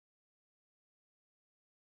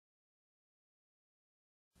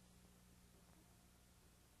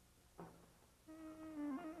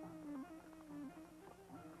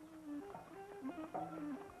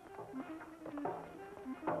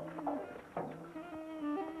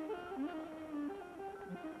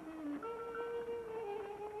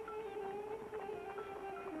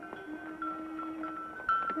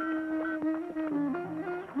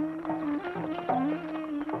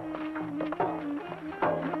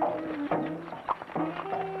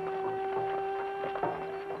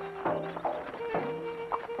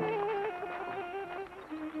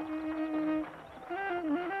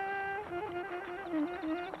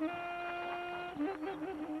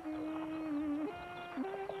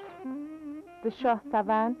The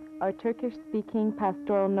Shahsavan are Turkish-speaking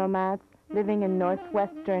pastoral nomads living in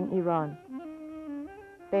northwestern Iran.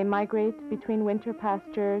 They migrate between winter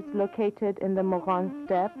pastures located in the Moran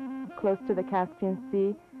steppe, close to the Caspian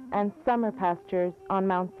Sea, and summer pastures on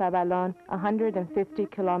Mount Sabalon, 150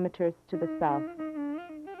 kilometers to the south.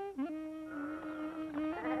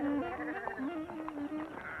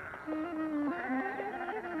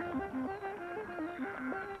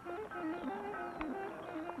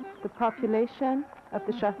 The population of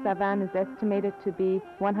the Shahsavan is estimated to be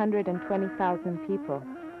 120,000 people.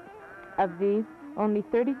 Of these, only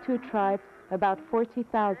 32 tribes, about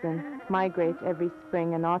 40,000, migrate every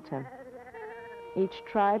spring and autumn. Each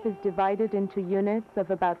tribe is divided into units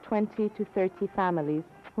of about 20 to 30 families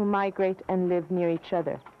who migrate and live near each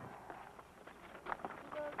other.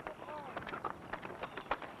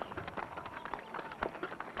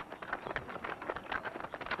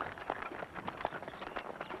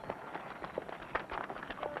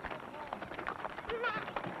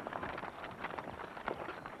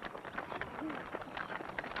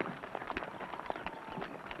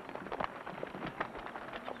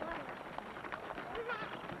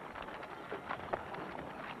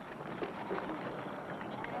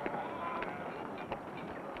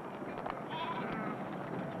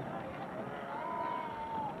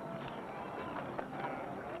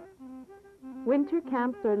 Winter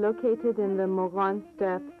camps are located in the Moran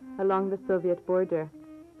steppe along the Soviet border.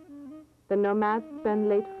 The nomads spend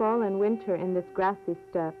late fall and winter in this grassy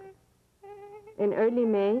steppe. In early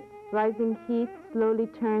May, rising heat slowly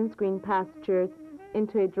turns green pastures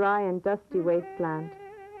into a dry and dusty wasteland.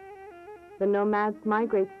 The nomads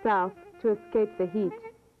migrate south to escape the heat.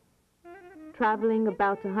 Traveling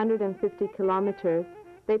about 150 kilometers,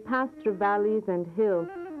 they pass through valleys and hills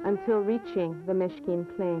until reaching the Meshkin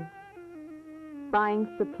plain. Buying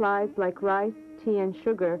supplies like rice, tea, and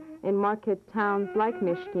sugar in market towns like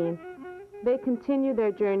Meshkin, they continue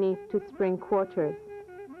their journey to spring quarters.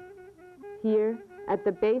 Here, at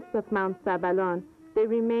the base of Mount Sabalon, they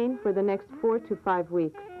remain for the next 4 to 5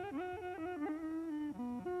 weeks.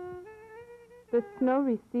 The snow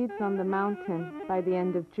recedes on the mountain by the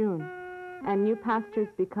end of June, and new pastures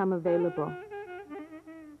become available.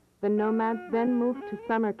 The nomads then move to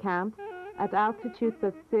summer camps at altitudes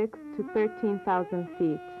of 6 to 13,000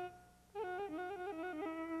 feet.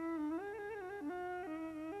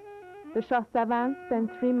 The Shahsavan spend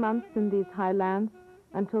 3 months in these highlands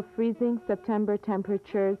until freezing September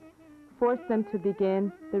temperatures force them to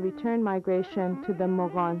begin the return migration to the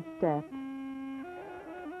Moran steppe.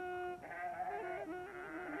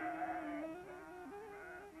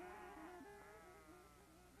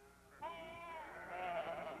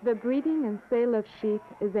 The breeding and sale of sheep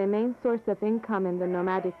is a main source of income in the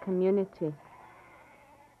nomadic community.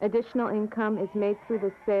 Additional income is made through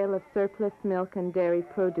the sale of surplus milk and dairy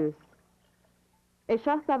produce. A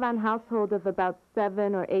Shahsavan household of about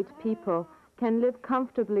 7 or 8 people can live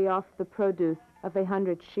comfortably off the produce of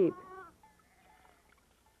 100 sheep.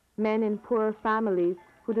 Men in poorer families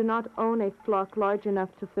who do not own a flock large enough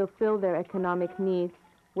to fulfill their economic needs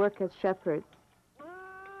work as shepherds.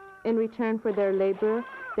 In return for their labor,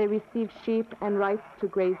 they receive sheep and rights to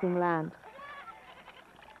grazing land.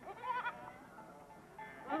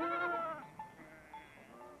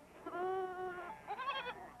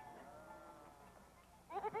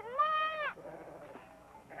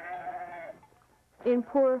 In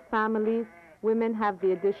poorer families, women have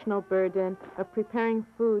the additional burden of preparing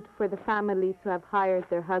food for the families who have hired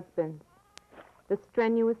their husbands. The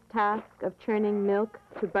strenuous task of churning milk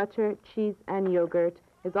to butter, cheese, and yogurt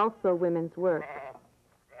is also women's work.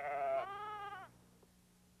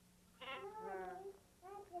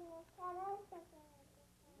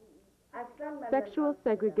 Sexual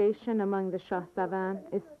segregation among the Shahsavan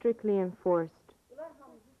is strictly enforced.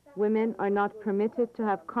 Women are not permitted to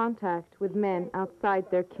have contact with men outside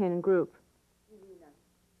their kin group.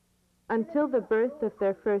 Until the birth of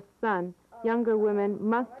their first son, younger women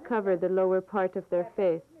must cover the lower part of their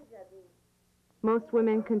face. Most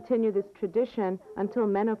women continue this tradition until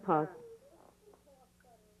menopause.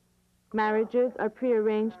 Marriages are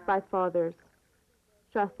prearranged by fathers.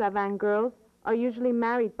 Shahsavan girls are usually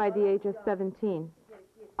married by the age of 17,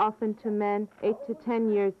 often to men 8 to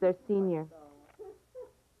 10 years their senior.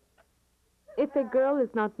 If a girl is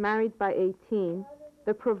not married by 18,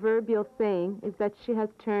 the proverbial saying is that she has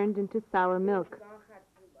turned into sour milk.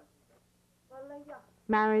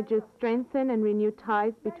 Marriages strengthen and renew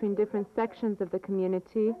ties between different sections of the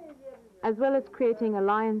community, as well as creating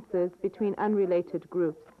alliances between unrelated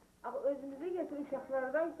groups.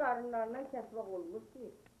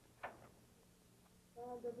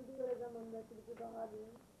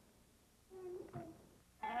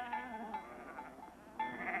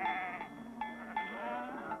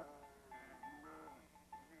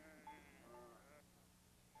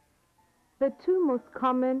 The two most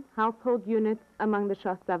common household units among the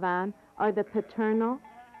Shahsavan are the paternal,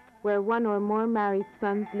 where one or more married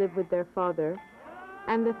sons live with their father,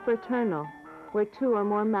 and the fraternal, where two or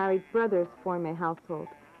more married brothers form a household.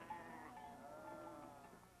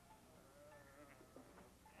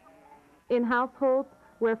 In households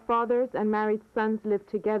where fathers and married sons live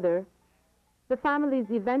together, the family is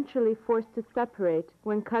eventually forced to separate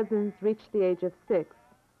when cousins reach the age of 6.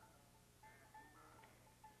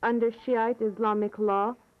 Under Shiite Islamic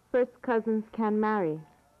law, first cousins can marry.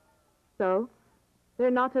 So, they're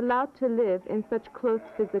not allowed to live in such close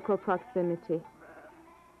physical proximity.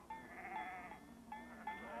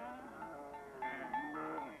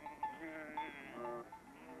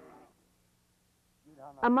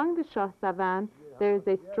 Among the Shahsavan, there is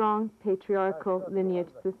a strong patriarchal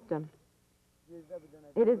lineage system.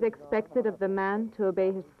 It is expected of the man to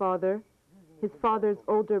obey his father's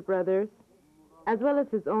older brothers, as well as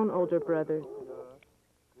his own older brothers.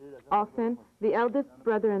 Often, the eldest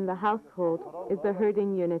brother in the household is the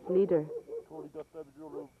herding unit leader.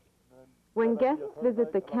 When guests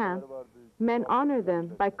visit the camp, men honor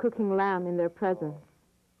them by cooking lamb in their presence.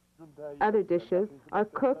 Other dishes are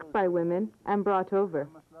cooked by women and brought over.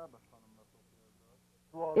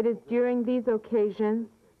 It is during these occasions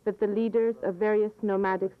that the leaders of various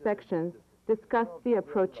nomadic sections discuss the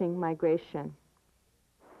approaching migration.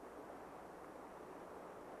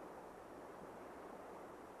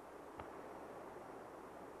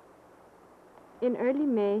 In early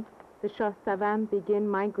May, the Shahsavan begin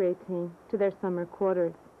migrating to their summer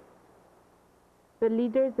quarters. The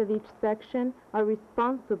leaders of each section are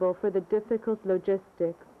responsible for the difficult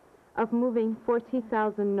logistics of moving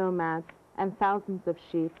 40,000 nomads and thousands of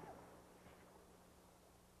sheep.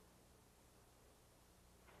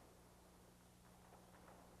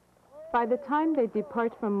 By the time they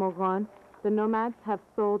depart from Moran, the nomads have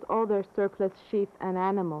sold all their surplus sheep and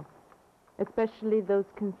animals, especially those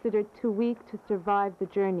considered too weak to survive the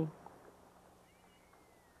journey.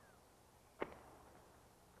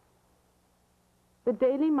 The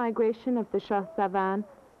daily migration of the Shahsavan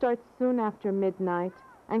starts soon after midnight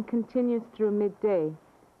and continues through midday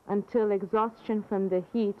until exhaustion from the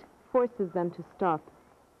heat forces them to stop.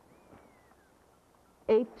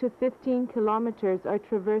 8 to 15 kilometers are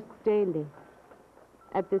traversed daily.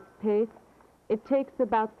 At this pace, it takes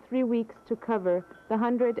about 3 weeks to cover the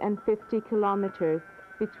 150 kilometers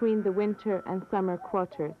between the winter and summer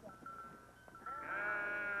quarters.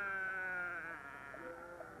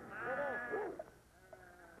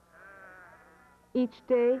 Each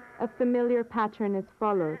day, a familiar pattern is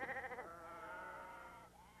followed.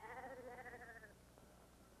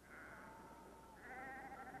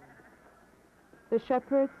 The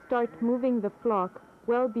shepherds start moving the flock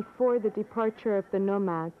well before the departure of the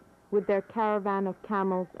nomads with their caravan of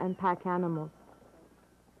camels and pack animals.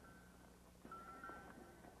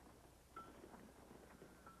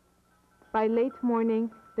 By late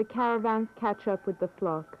morning, the caravans catch up with the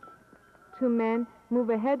flock. 2 men move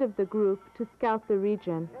ahead of the group to scout the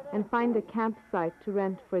region and find a campsite to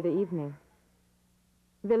rent for the evening.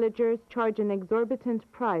 Villagers charge an exorbitant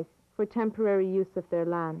price for temporary use of their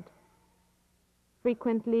land.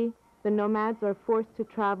 Frequently, the nomads are forced to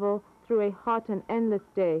travel through a hot and endless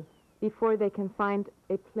day before they can find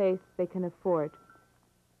a place they can afford.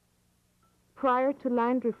 Prior to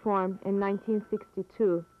land reform in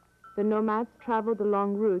 1962, the nomads traveled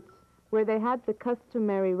along routes where they had the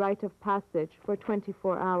customary rite of passage for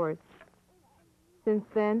 24 hours. Since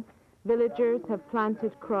then, villagers have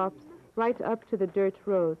planted crops right up to the dirt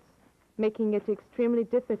roads, making it extremely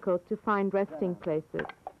difficult to find resting places.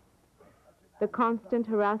 The constant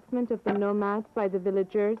harassment of the nomads by the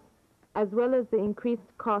villagers, as well as the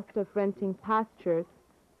increased cost of renting pastures,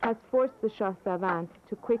 has forced the Shahsavan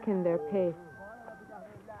to quicken their pace.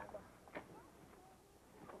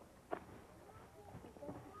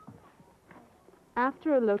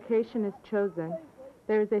 After a location is chosen,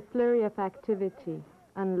 there is a flurry of activity,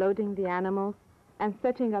 unloading the animals and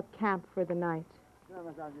setting up camp for the night.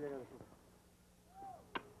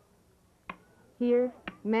 Here,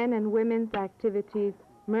 men and women's activities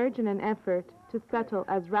merge in an effort to settle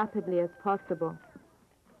as rapidly as possible.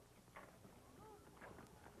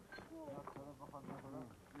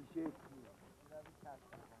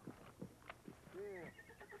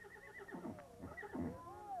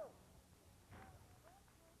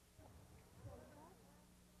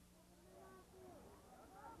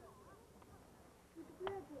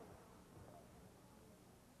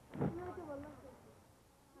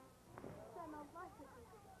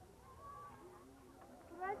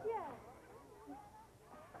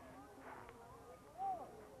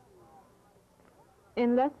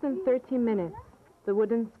 In less than 30 minutes, the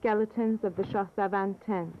wooden skeletons of the Shahsavan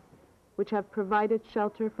tents, which have provided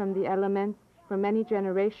shelter from the elements for many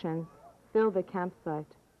generations, fill the campsite.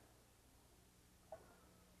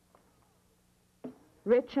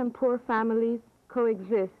 Rich and poor families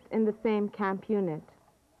coexist in the same camp unit,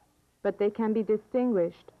 but they can be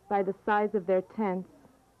distinguished by the size of their tents,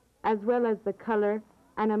 as well as the color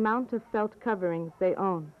and amount of felt coverings they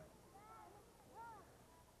own.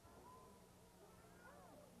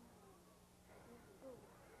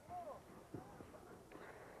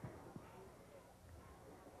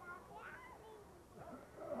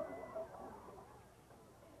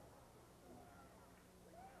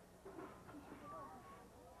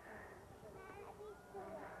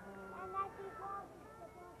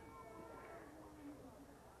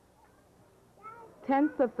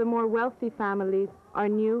 Tents of the more wealthy families are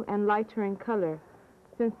new and lighter in color,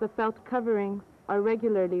 since the felt coverings are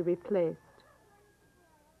regularly replaced.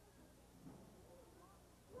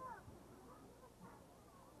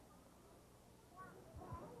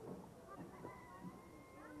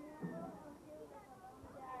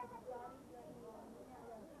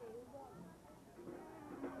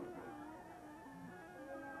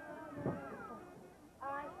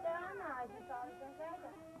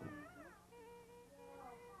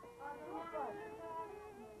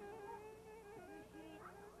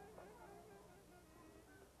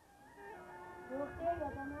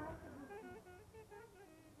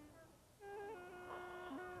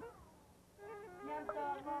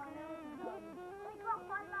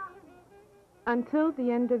 Until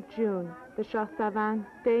the end of June, the Shahsavan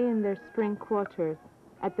stay in their spring quarters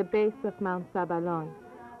at the base of Mount Sabalon,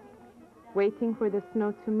 waiting for the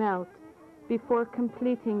snow to melt before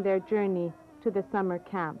completing their journey to the summer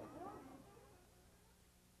camp.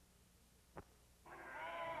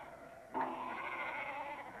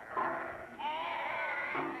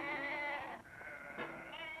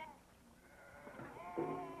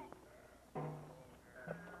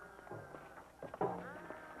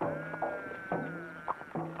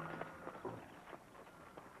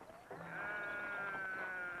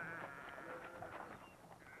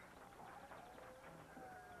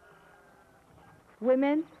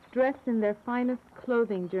 Women dress in their finest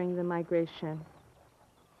clothing during the migration.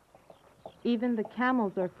 Even the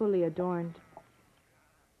camels are fully adorned.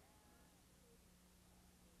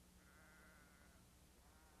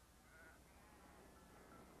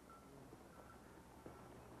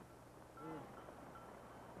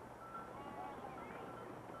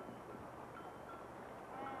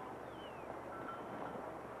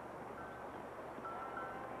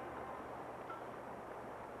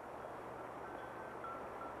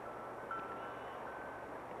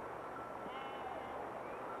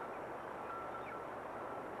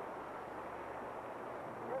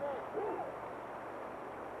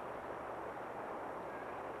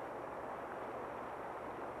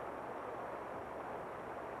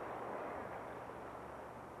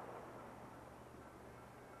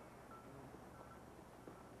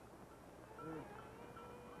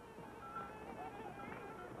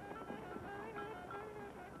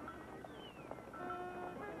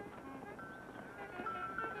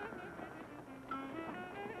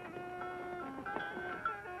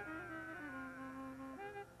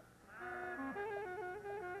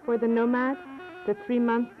 For the nomads, the 3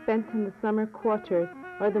 months spent in the summer quarters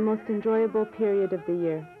are the most enjoyable period of the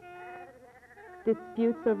year.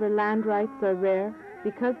 Disputes over land rights are rare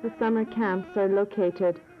because the summer camps are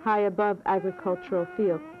located high above agricultural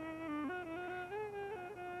fields.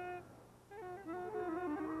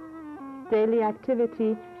 Daily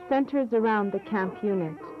activity centers around the camp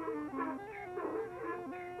unit.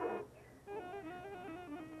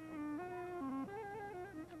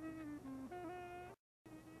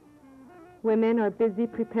 Women are busy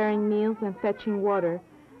preparing meals and fetching water,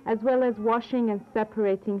 as well as washing and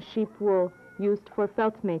separating sheep wool used for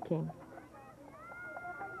felt making.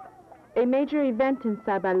 A major event in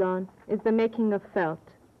Sabalon is the making of felt,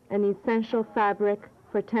 an essential fabric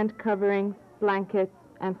for tent coverings, blankets,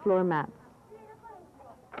 and floor mats.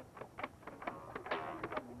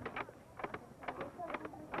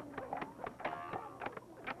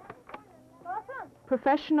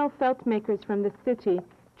 Professional felt makers from the city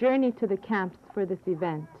journey to the camps for this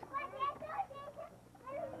event.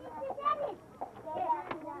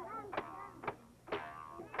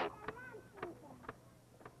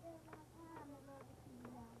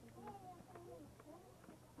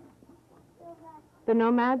 The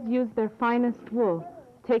nomads use their finest wool,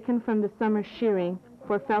 taken from the summer shearing,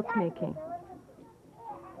 for felt making.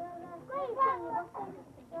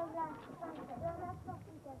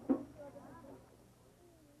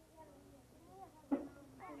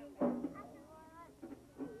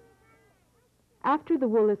 After the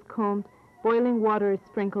wool is combed, boiling water is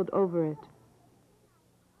sprinkled over it.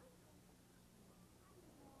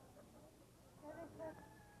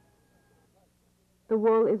 The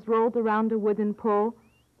wool is rolled around a wooden pole,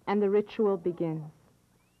 and the ritual begins.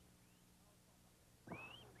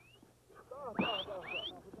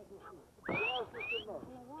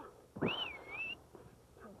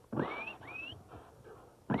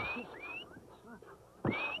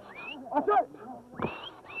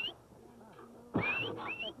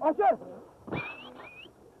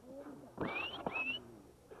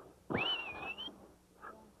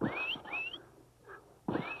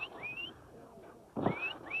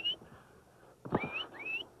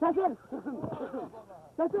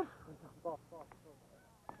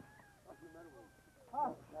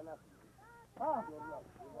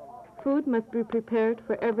 Food must be prepared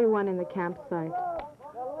for everyone in the campsite.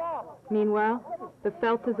 Meanwhile, the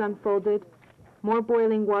felt is unfolded, more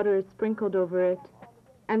boiling water is sprinkled over it,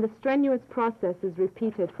 and the strenuous process is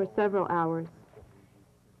repeated for several hours.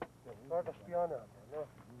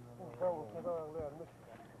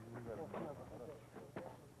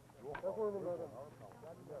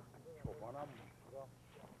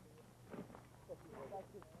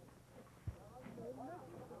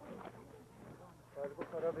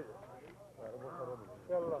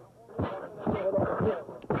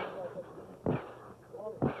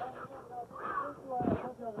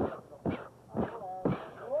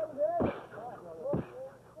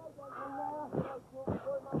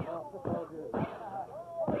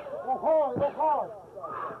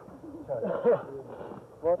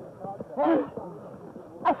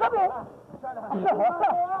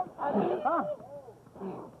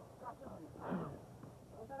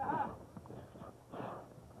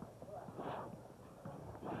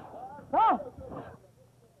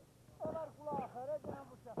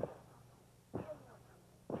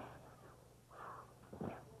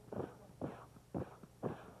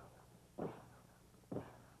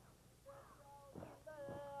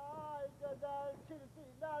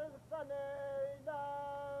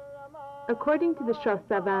 According to the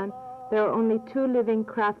Shahsavan, there are only 2 living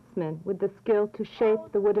craftsmen with the skill to shape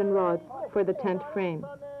the wooden rods for the tent frame.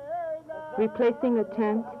 Replacing a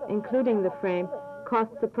tent, including the frame,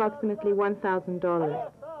 costs approximately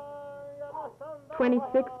 $1,000.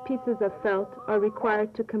 26 pieces of felt are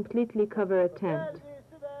required to completely cover a tent.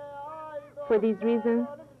 For these reasons,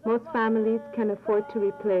 most families can afford to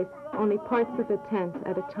replace only parts of a tent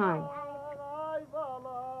at a time.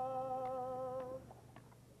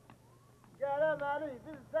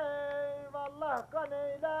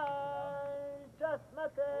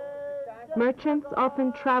 Merchants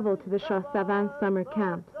often travel to the Shahsavan summer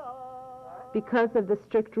camps. Because of the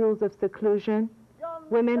strict rules of seclusion,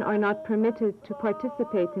 women are not permitted to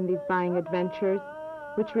participate in these buying adventures,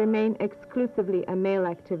 which remain exclusively a male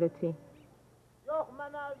activity.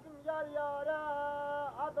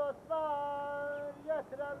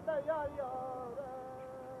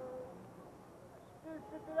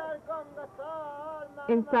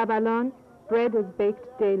 In Sabalon, bread is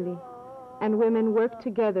baked daily, and women work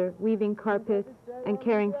together weaving carpets and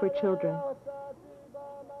caring for children.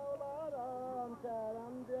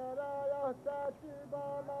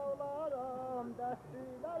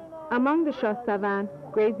 Among the Shahsavan,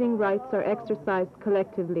 grazing rights are exercised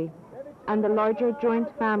collectively, and the larger joint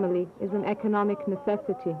family is an economic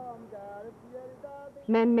necessity.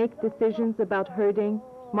 Men make decisions about herding,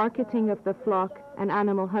 marketing of the flock, and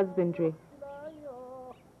animal husbandry.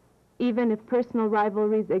 Even if personal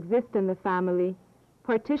rivalries exist in the family,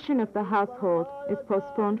 partition of the household is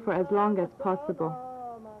postponed for as long as possible.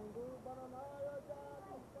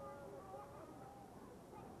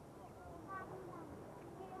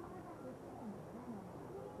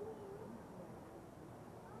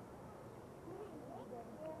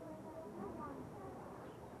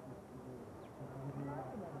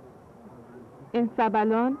 In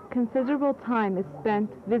Sabalon, considerable time is spent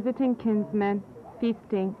visiting kinsmen,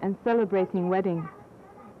 feasting, and celebrating weddings.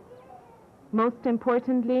 Most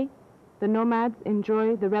importantly, the nomads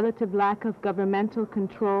enjoy the relative lack of governmental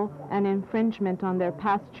control and infringement on their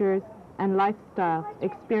pastures and lifestyle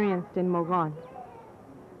experienced in Moran.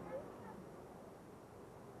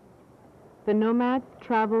 The nomads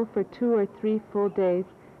travel for 2 or 3 full days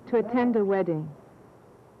to attend a wedding.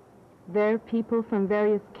 There, people from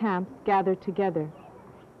various camps gather together.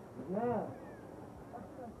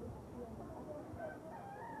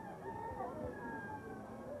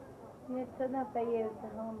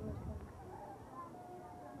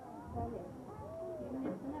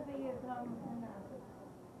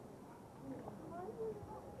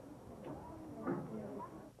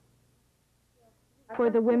 For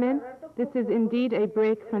the women, this is indeed a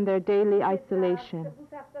break from their daily isolation.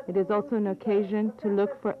 It is also an occasion to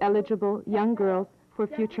look for eligible young girls for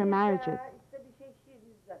future marriages.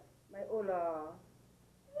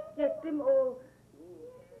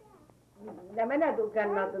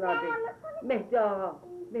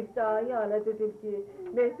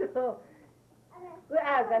 Bu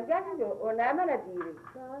Erzen gelmiyor, o ne bana değil.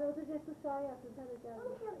 O da şey tuşağı yaptı, tabii geldi.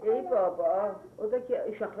 Ey baba, o da ki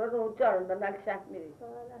uşaklar o canından akşatmıyor.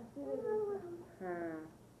 Ha.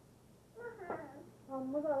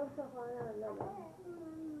 Amma da uşaqların əlində.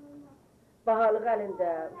 Bahalıq əlində,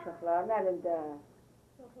 uşaqların əlində.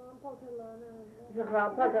 Uşaqların paltarlarının əlində.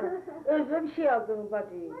 Uşaqların paltarı. Özünə bir şey aldın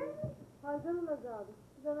bacı. Harcan olacaqdı.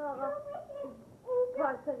 Bir dənə ağa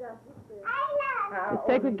parça gəlmişdi. The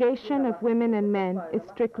segregation of women and men is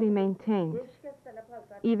strictly maintained,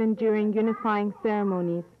 even during unifying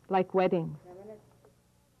ceremonies like weddings.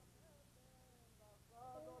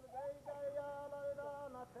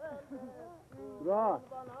 Rahat.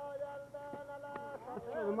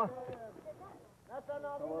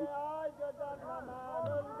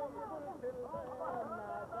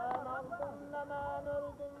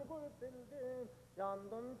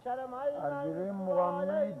 Erbil'in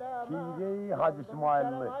muğamını Tire-i Hacı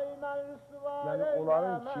İsmail'li. Yani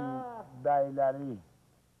onların için beyleri.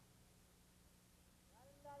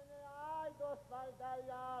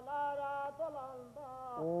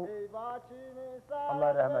 O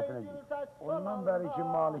Allah rahmetine gitsin. Ondan beri ki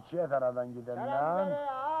Malikiye tarafından gidenden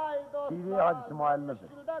Tire-i Hacı İsmail'lidir.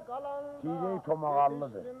 Tire-i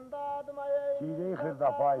Tomağallı'dır. Tire-i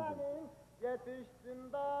Hırdafay'dır.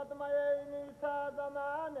 Yetişsin dadıma yeyni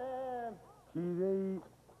zamanım. Tire-i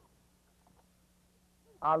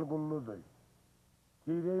Algullu'dur.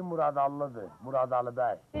 Tire-i Muradallı'dır. Muradalı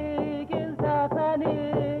Bey. Gül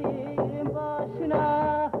zaferin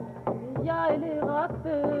başına yaylı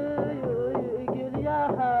attı, gül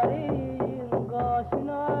yaharın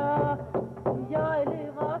kaşına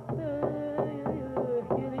yaylı attı,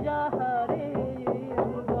 gül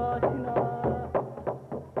yaharın kaşına.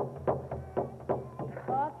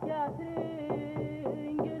 At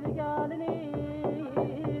getirin gül gelini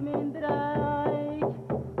mindirek,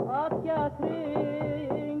 at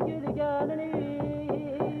getirin gül gelini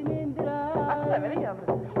mindirek,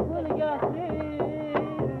 gül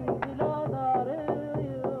getirin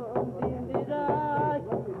diladarım dindirek,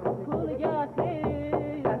 gül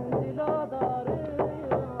getirin diladarım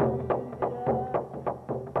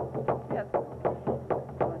dindirek.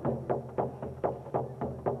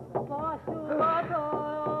 Başı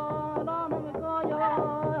vatanım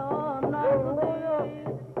kayanım kızı,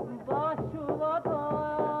 başı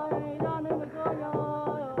vatanım kayanım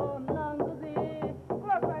kızı,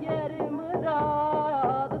 yerim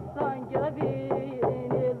mırad sanki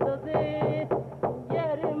bin yıldızı,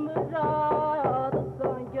 yerim mırad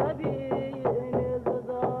sanki bin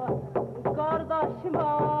yıldızı. Kardeşim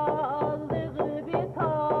aldığı bir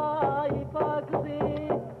tayfa kızı,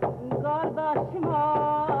 kardeşim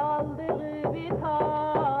aldığı bir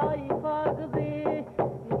tayfa kızı,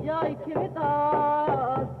 yay kimi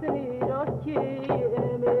taştırıyor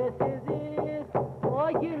kimisiz, o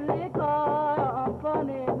güllü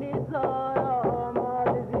kampanimiz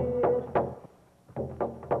amalıdır.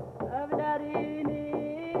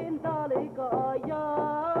 Evlerinin dalı gaya,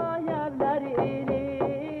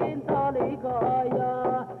 evlerinin dalı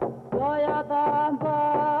gaya, gayadan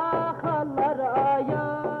bakarlar aya,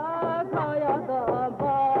 gayadan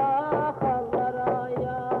bakarlar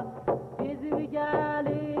aya. Bizim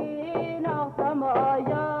gelin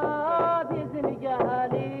ağlamaya, bizim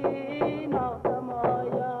gelin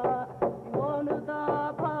ağlamaya, onu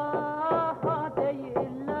da baha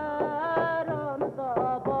değiller, onu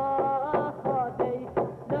da baha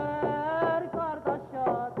değiller, kardeşe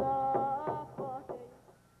da baha değiller.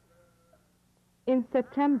 In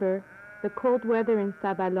September, the cold weather in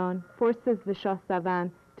Sabalon forces the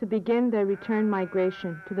Shahsavan to begin their return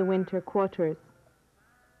migration to the winter quarters.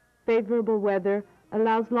 Favorable weather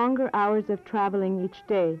allows longer hours of traveling each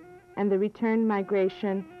day, and the return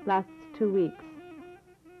migration lasts 2 weeks.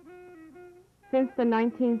 Since the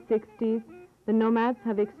 1960s, the nomads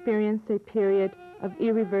have experienced a period of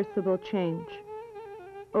irreversible change.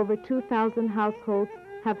 Over 2,000 households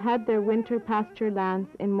have had their winter pasture lands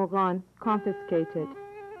in Moran confiscated.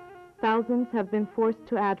 Thousands have been forced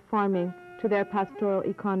to add farming to their pastoral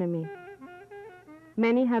economy.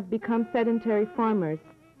 Many have become sedentary farmers,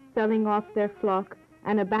 selling off their flock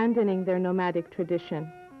and abandoning their nomadic tradition.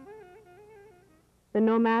 The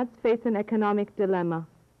nomads face an economic dilemma.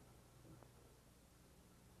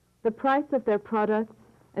 The price of their products,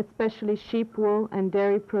 especially sheep wool and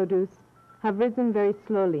dairy produce, have risen very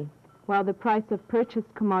slowly, while the price of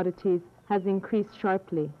purchased commodities has increased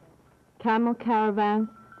sharply. Camel caravans,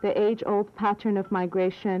 the age-old pattern of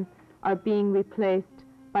migration, are being replaced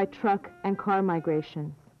by truck and car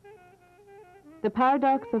migrations. The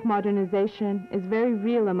paradox of modernization is very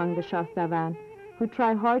real among the Shahsavan, who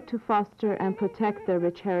try hard to foster and protect their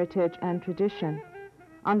rich heritage and tradition.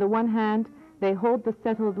 On the one hand, they hold the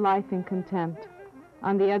settled life in contempt.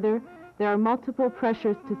 On the other, there are multiple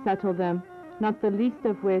pressures to settle them, not the least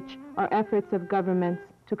of which are efforts of governments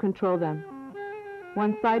to control them.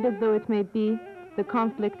 One-sided though it may be, the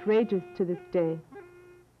conflict rages to this day.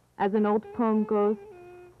 As an old poem goes,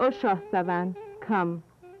 O Shahsavan, come,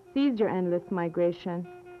 seize your endless migration,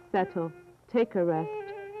 settle, take a rest,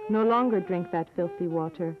 no longer drink that filthy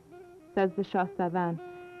water. Says the Shahsavan,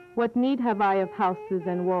 what need have I of houses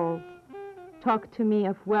and walls? Talk to me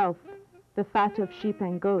of wealth, the fat of sheep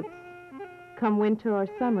and goats. Come winter or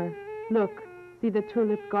summer, look, see the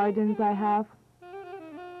tulip gardens I have.